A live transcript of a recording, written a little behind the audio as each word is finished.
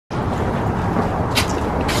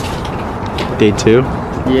Day 2?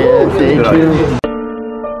 Yeah, day 2.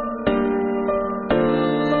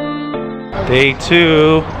 Day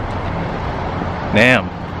 2. NAMM.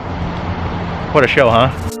 What a show,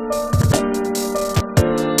 huh?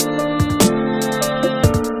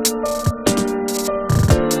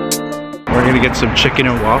 We're gonna get some chicken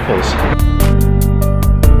and waffles.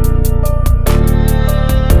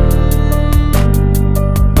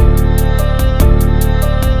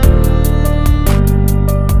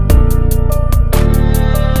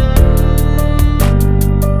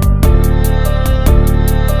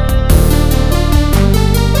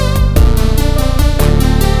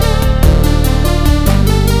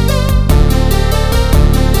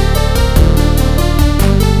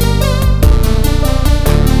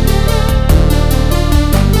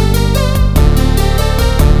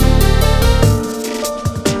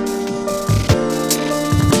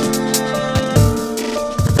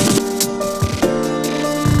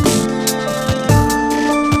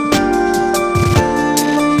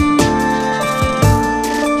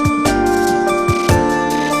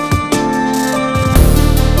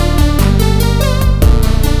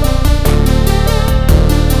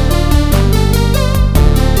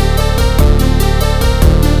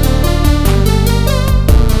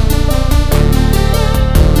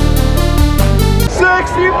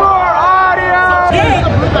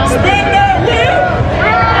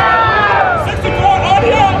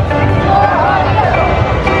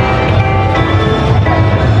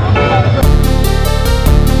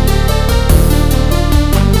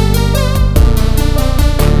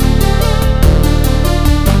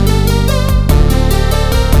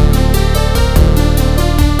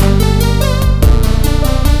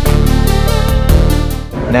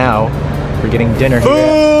 Now, we're getting dinner here.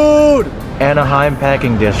 Food! Anaheim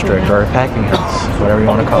Packing District, or Packing House, whatever you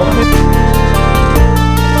want to call it.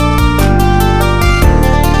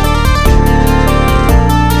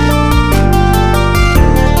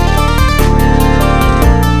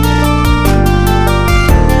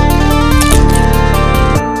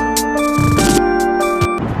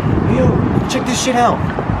 Yo, check this shit out.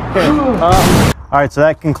 All right, so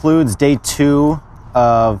that concludes day 2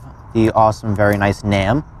 of the awesome, very nice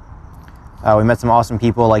NAMM. We met some awesome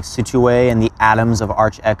people like Situé and the Atoms of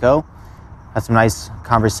Arch Echo. Had some nice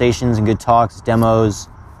conversations and good talks, demos,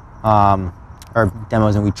 and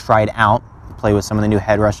we tried out, play with some of the new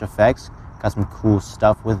headrush effects. Got some cool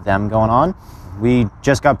stuff with them going on. We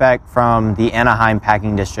just got back from the Anaheim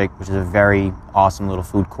Packing District, which is a very awesome little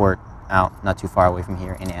food court out not too far away from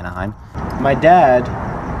here in Anaheim. My dad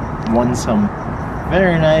won some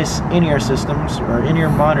very nice in-ear systems or in-ear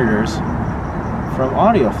monitors from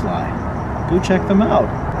AudioFly. Go check them out.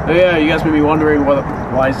 Oh yeah, you guys may be wondering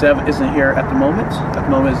why Zev isn't here at the moment. At the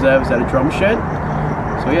moment, Zev is at a drum shed.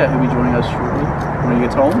 So yeah, he'll be joining us shortly when he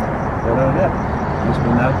gets home. But yeah,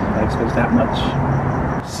 I expect that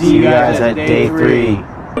much. See you guys at day 3.